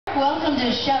Welcome to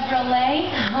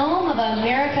Chevrolet, home of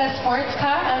America's sports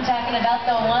car. I'm talking about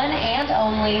the one and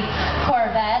only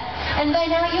Corvette. And by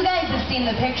now you guys have seen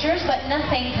the pictures, but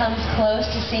nothing comes close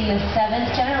to seeing the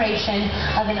 7th generation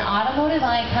of an automotive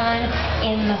icon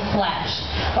in the flesh.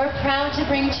 We're proud to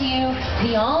bring to you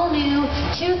the all-new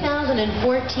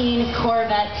 2014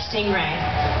 Corvette Stingray.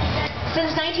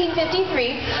 Since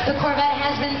 1953, the Corvette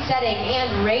has been setting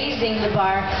and raising the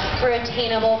bar for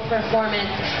attainable performance,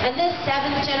 and this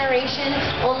 7th generation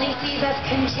only sees us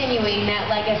continuing that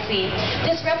legacy.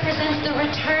 This represents the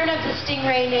return of the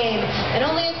Stingray name, and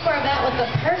only a Corvette with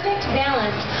the perfect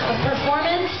balance of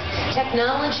performance,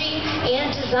 technology,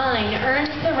 and design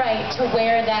earns the right to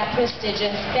wear that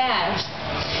prestigious badge.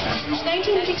 Since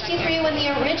 1963, when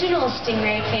the original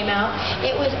Stingray came out,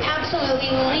 it was absolutely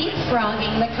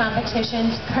leapfrogging the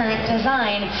competition's current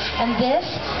design. And this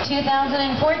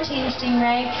 2014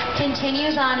 Stingray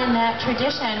continues on in that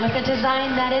tradition with a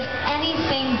design that is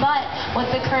anything but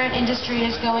what the current industry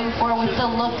is going for, with the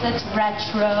look that's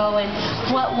retro and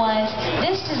what was.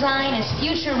 This design is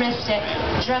futuristic,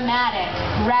 dramatic,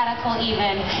 radical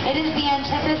even. It is the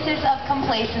antithesis of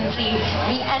complacency,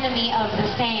 the enemy of the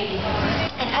same.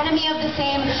 An enemy of the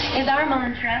same is our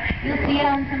mantra. You'll see it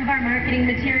on some of our marketing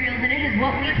materials, and it is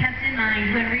what we kept in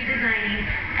mind when redesigning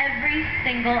every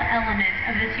single element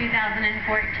of the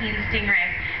 2014 Stingray.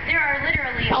 There are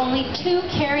literally only 2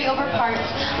 carryover parts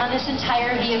on this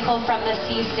entire vehicle from the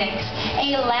C6.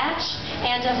 A latch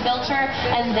and a filter,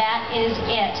 and that is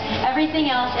it. Everything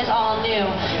else is all new.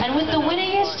 And with the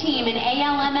winningest team in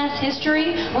ALMS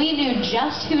history, we knew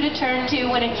just who to turn to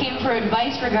when it came for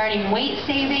advice regarding weight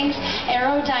savings,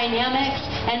 aerodynamics,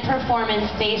 and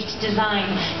performance-based design.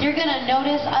 You're going to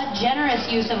notice a generous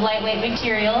use of lightweight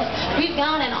materials. We've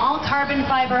got an all-carbon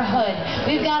fiber hood.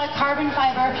 We've got a carbon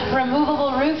fiber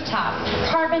removable rooftop,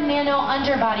 carbon nano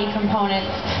underbody components,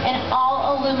 an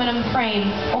all-aluminum frame,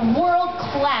 a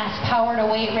world-class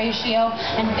power-to-weight ratio,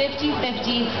 and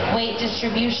 50-50 weight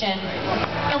distribution.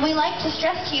 And we like to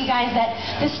stress to you guys that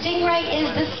the Stingray is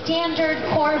the standard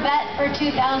Corvette for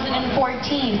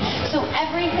 2014. So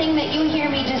everything that you hear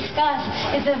me discuss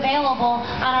is available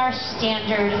on our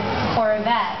standard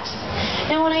Corvette.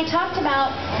 Now, when I talked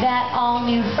about that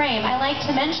all-new frame, I like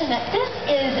to mention that this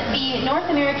is the North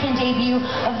American debut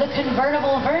of the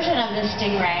convertible version of the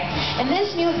Stingray. And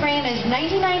this new frame is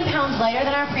 99 pounds lighter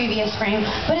than our previous frame,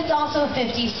 but it's also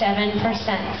 57%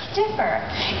 stiffer.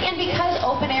 And because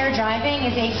open-air driving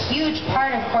is a huge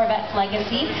part of Corvette's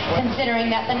legacy,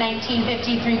 considering that the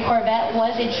 1953 Corvette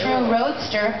was a true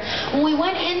roadster, when we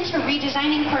went into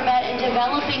redesigning Corvette and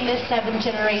developing this 7th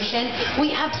generation,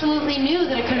 we absolutely knew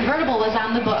that a convertible was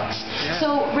on the books.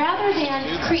 So rather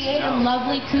than create a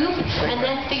lovely coupe and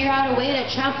then figure out a way to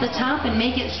chop the top and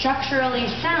make it structurally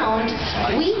sound,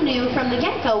 we knew from the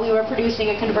get-go we were producing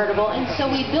a convertible, and so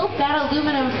we built that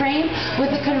aluminum frame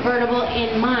with a convertible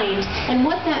in mind. And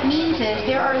what that means is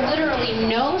there are literally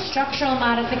no structural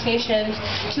modifications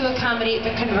to accommodate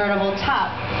the convertible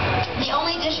top. The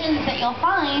only additions that you'll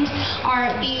find are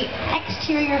the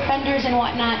exterior fenders and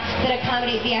whatnot that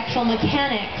accommodate the actual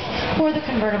mechanics for the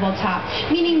convertible top,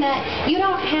 meaning that you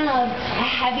don't have a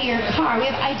heavier car. We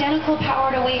have identical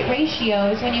power-to-weight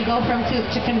ratios when you go from coupe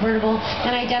to convertible,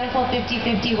 and identical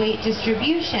 50-50 weight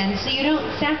distribution, so you don't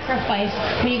sacrifice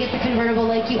when you get the convertible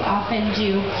like you often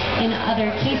do in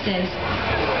other cases.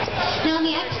 Now, on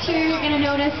the exterior, you're going to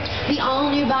notice the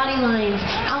all-new body lines.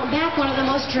 Out back, one of the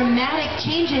most dramatic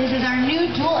changes is our new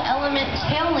dual-element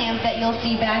tail lamp that you'll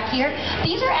see back here.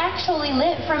 These are actually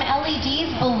lit from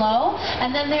LEDs below,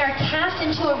 and then they are cast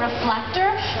into a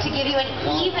reflector to give you an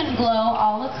even glow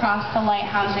all across the light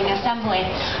housing assembly.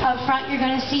 Up front, you're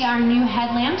going to see our new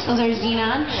headlamps. Those are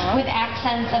xenon with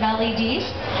accents of LEDs.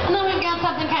 And then we've got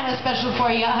something kind of special for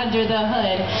you under the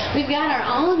hood. We've got our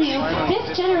all-new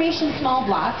 5th generation small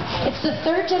block. It's the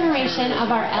 3rd generation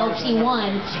of our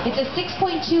LT1. It's a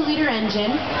 6.2-liter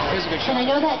engine, and I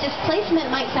know that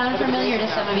displacement might sound familiar to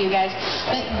some of you guys,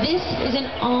 but this is an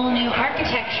all-new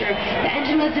architecture. The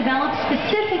engine was developed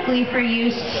specifically for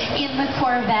use in the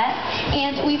Corvette,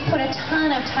 and we've put a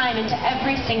ton of time into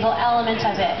every single element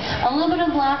of it.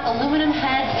 Aluminum block, aluminum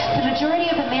heads. The majority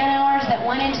of the man-hours that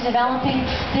went into developing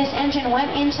this engine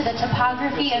went into the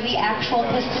topography of the actual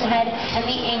piston head and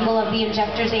the angle of the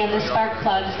injectors and the spark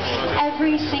plugs.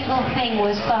 Every single thing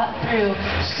was thought through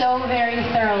so very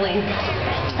thoroughly.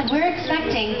 And we're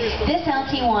expecting this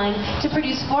LT1 to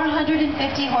produce 450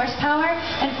 horsepower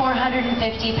and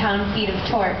 450 pound-feet of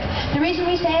torque. The reason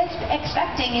we say it's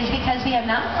expecting is because we have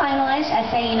not finalized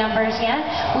SAE numbers yet.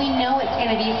 We know it's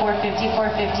going to be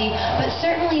 450, but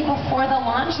certainly before the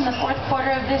launch in the fourth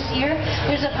quarter of this year,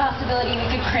 there's a possibility we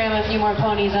could cram a few more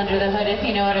ponies under the hood, if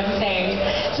you know what I'm saying.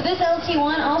 So this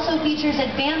LT1 also features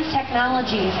advanced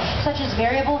technologies such as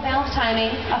variable valve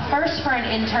timing, a first for an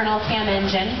internal cam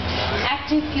engine,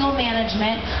 active fuel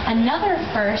management, another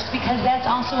first because that's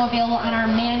also available on our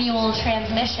manual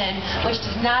transmission, which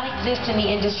does not exist in the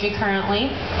industry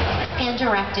currently, and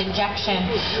direct injection.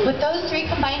 With those three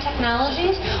combined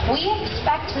technologies, we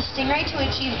expect the Stingray to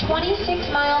achieve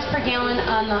 26 miles per gallon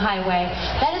on the highway.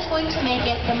 That is going to make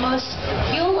it the most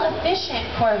fuel-efficient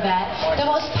Corvette, the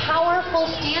most powerful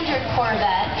standard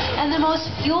Corvette, and the most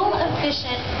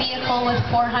fuel-efficient vehicle with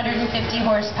 450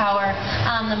 horsepower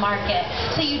on the market.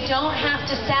 So you don't have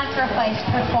to sacrifice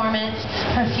performance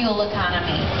for fuel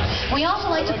economy. We also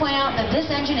like to point out that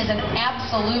this engine is an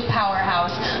absolute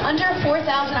powerhouse. Under 4,000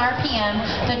 RPM,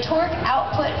 the torque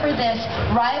output for this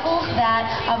rivals that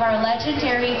of our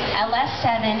legendary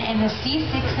LS7 and the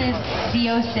C6's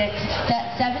Z06,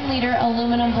 that 7-liter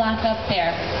aluminum block up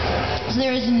there. So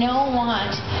there is no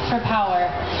want for power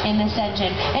in this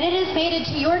engine. And it is mated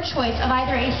to your choice of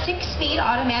either a 6-speed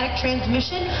automatic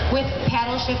transmission with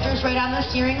paddle shifters right on the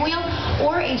steering wheel,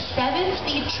 or a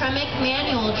 7-speed Tremec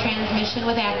manual transmission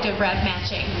with active rev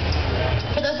matching.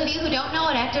 For those of you who don't know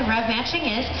what active rev matching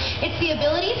is, it's the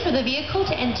ability for the vehicle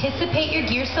to anticipate your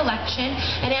gear selection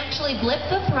and actually blip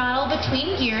the throttle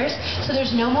between gears, so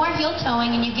there's no more heel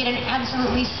towing and you get an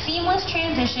absolutely seamless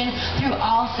transition through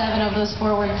all 7 of those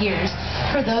forward gears.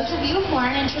 For those of you who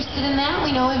aren't interested in that,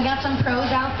 we know we've got some pros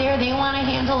out there, they want to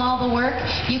handle all the work.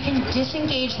 You can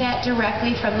disengage that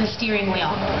directly from the steering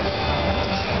wheel.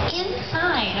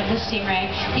 Inside of the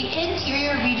Stingray, the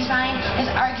interior redesign is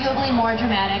arguably more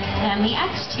dramatic than the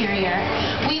exterior.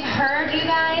 We've heard, you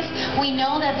guys, we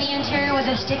know that the interior was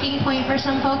a sticking point for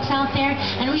some folks out there,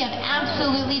 and we have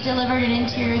absolutely delivered an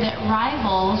interior that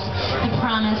rivals the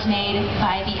promise made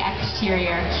by the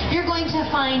exterior. You're going to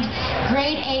find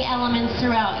grade A elements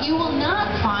throughout. You will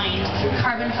not find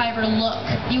carbon fiber look.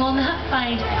 You will not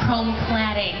find chrome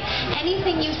cladding.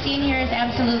 Anything you see in here is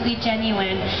absolutely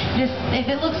genuine.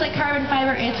 If it looks like carbon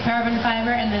fiber, it's carbon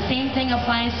fiber, and the same thing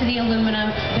applies to the aluminum,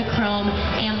 the chrome,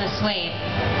 and the suede.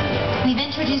 We've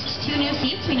introduced 2 new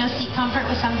seats. We know seat comfort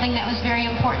was something that was very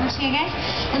important to you guys.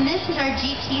 And this is our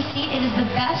GT seat. It is the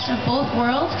best of both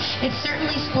worlds. It's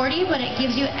certainly sporty, but it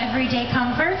gives you everyday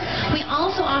comfort. We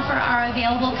also offer our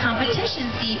available competition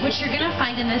seat, which you're going to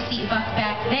find in the seat buck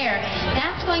back there.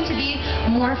 That's going to be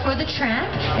more for the track.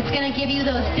 It's going to give you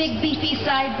those big, beefy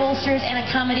side bolsters and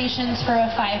accommodations for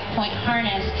a 5-point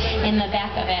harness in the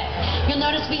back of it. You'll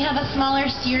notice we have a smaller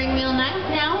steering wheel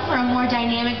now for a more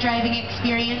dynamic driving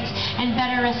experience and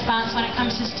better response when it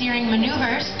comes to steering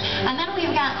maneuvers. And then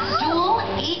we've got dual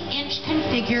 8-inch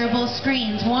configurable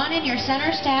screens, one in your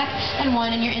center stack and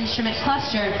one in your instrument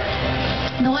cluster.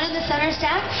 The one in the center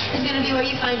stack is going to be where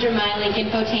you find your MyLink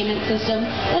infotainment system.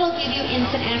 It'll give you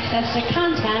instant access to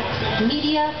contacts,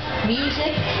 media,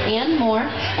 music, and more.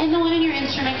 And the one in your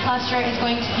instrument cluster is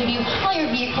going to give you all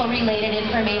your vehicle-related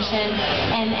information,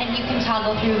 and you can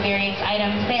toggle through various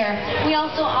items there. We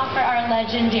also offer our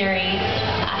legendary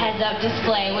heads-up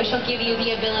display, which will give you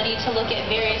the ability to look at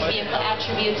various vehicle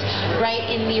attributes right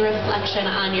in the reflection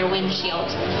on your windshield.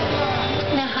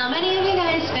 Now, how many of you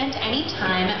guys spent any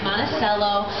time at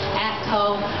Monticello,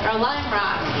 Atco, or Lime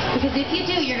Rock? Because if you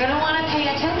do, you're going to want to pay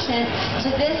attention to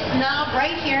this knob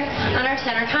right here on our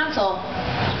center console.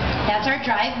 That's our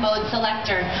drive mode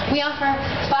selector. We offer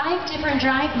 5 different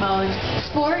drive modes: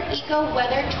 Sport, Eco,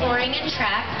 Weather, Touring, and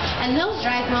Track. And those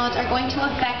drive modes are going to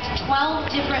affect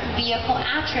 12 different vehicle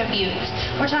attributes.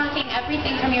 We're talking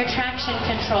everything from your traction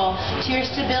control, to your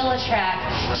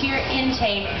StabiliTrak, to your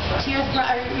intake, to your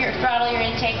throttle, your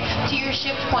intake, to your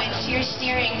shift points, to your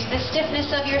steering, to the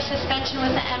stiffness of your suspension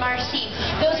with the MRC.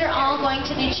 Those are all going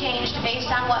to be changed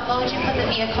based on what mode you put the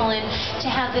vehicle in to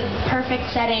have the perfect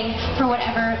setting for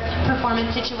whatever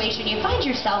performance situation you find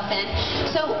yourself in.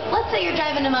 So let's say you're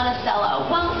driving to Monticello.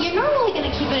 Well, you're normally going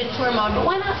to keep it in tour mode, but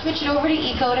why not switch it over to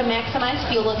Eco to maximize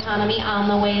fuel economy on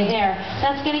the way there?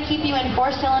 That's going to keep you in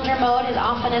 4-cylinder mode as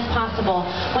often as possible.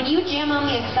 When you jam on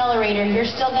the accelerator, you're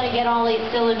still going to get all 8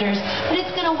 cylinders, but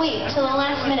it's going to wait till the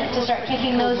last minute to start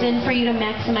kicking those in for you to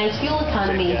maximize fuel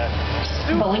economy.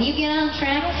 But when you get on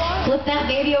track, flip that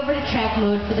baby over to track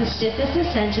mode for the stiffest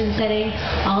ascension setting,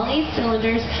 all 8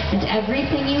 cylinders, and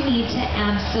everything you need to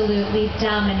absolutely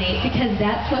dominate, because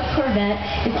that's what Corvette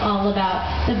is all about,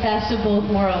 the best of both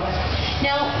worlds.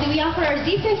 Now, we offer our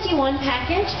Z51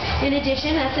 package. In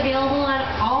addition, that's available on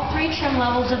all 3 trim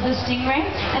levels of the Stingray,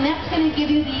 and that's going to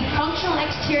give you the functional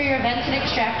exterior vents and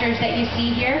extractors that you see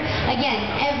here. Again,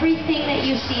 everything that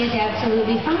you see is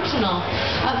absolutely functional.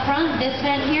 Up front, this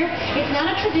vent here, it's not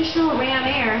a traditional ram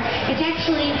air. It's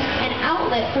actually an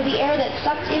outlet for the air that's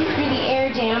sucked in through the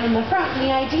air dam in the front. And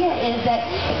the idea is that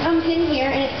it comes in here,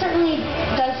 and it certainly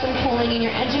does some cooling in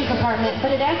your engine compartment,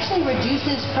 but it actually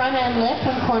reduces front-end lift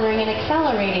when cornering and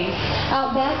accelerating.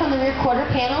 Out back on the rear quarter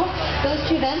panel, those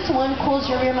 2 vents, one cools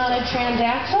your rear-mounted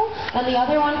transaxle, and the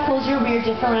other one cools your rear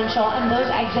differential, and those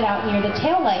exit out near the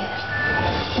tail lights.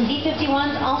 The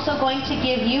Z51 is also going to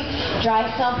give you dry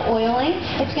sump oiling.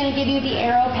 It's going to give you the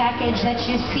aero package that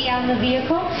you see on the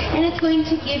vehicle, and it's going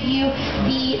to give you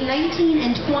the 19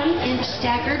 and 20-inch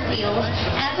staggered wheels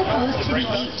as opposed to the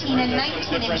 18 and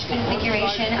 19-inch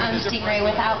configuration on Stingray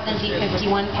without the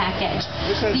Z51 package.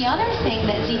 The other thing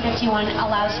that Z51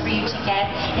 allows for you to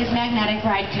get is magnetic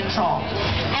ride control.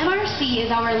 MRC is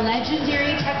our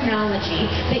legendary technology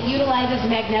that utilizes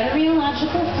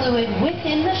magnetoreological fluid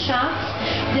within the shocks,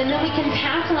 then we can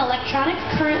pass an electronic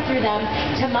current through them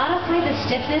to modify the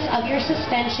stiffness of your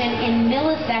suspension in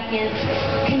milliseconds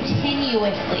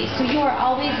continuously. So you are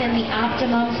always in the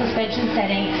optimum suspension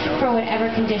setting for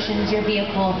whatever conditions your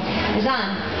vehicle is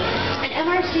on.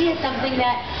 MRC is something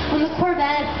that when the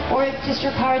Corvette or its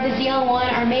sister car, the ZL1,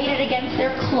 are mated against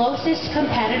their closest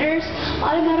competitors,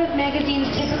 automotive magazines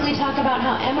typically talk about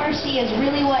how MRC is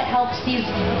really what helps these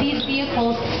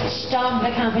vehicles stomp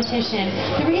the competition.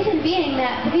 The reason being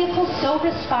that the vehicle's so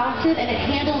responsive and it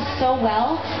handles so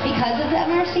well because of the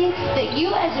MRC that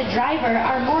you as a driver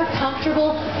are more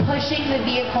comfortable pushing the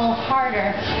vehicle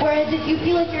harder. Whereas if you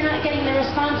feel like you're not getting the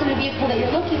response in a vehicle that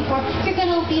you're looking for, you're going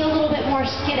to be a little bit more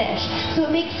skittish. So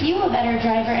it makes you a better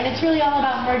driver, and it's really all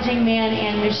about merging man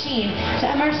and machine. So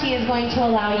MRC is going to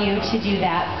allow you to do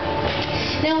that.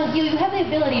 Now, if you have the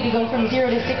ability to go from 0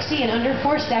 to 60 in under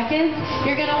 4 seconds,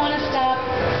 you're going to want to stop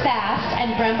fast,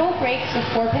 and Brembo brakes with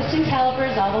 4-piston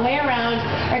calipers all the way around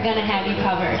are going to have you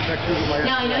covered.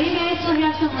 Now, I know you guys still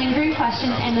have some lingering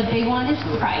questions, and the big one is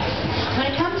price. When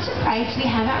it comes to price, we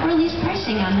haven't released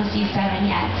pricing on the C7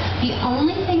 yet. The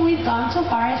only thing we've gone so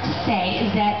far as to say is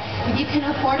that if you can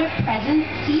afford a present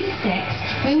C6,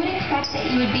 we would expect that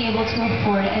you would be able to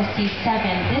afford a C7.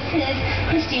 This is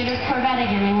the standard Corvette,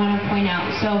 again, I want to point out.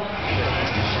 So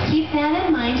keep that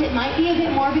in mind. It might be a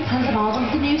bit more because of all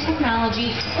of the new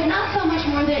technology, but not so much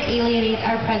more that it alienates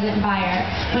our present buyer.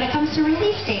 When it comes to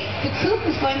release date, the coupe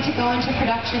is going to go into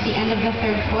production at the end of the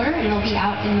 3rd quarter, and it'll be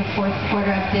out in the 4th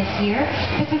quarter of this year.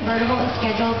 The convertible is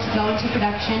scheduled to go into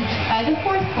production by the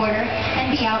 4th quarter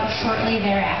and be out shortly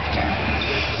thereafter.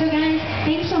 So guys,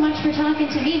 thanks so much for talking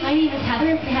to me. My name is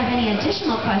Heather. If you have any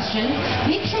additional questions,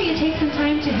 make sure you take some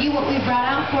time to view what we brought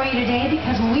out for you today,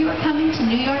 because when we were coming to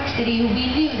New York City, we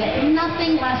knew that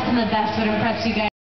nothing less than the best would impress you guys.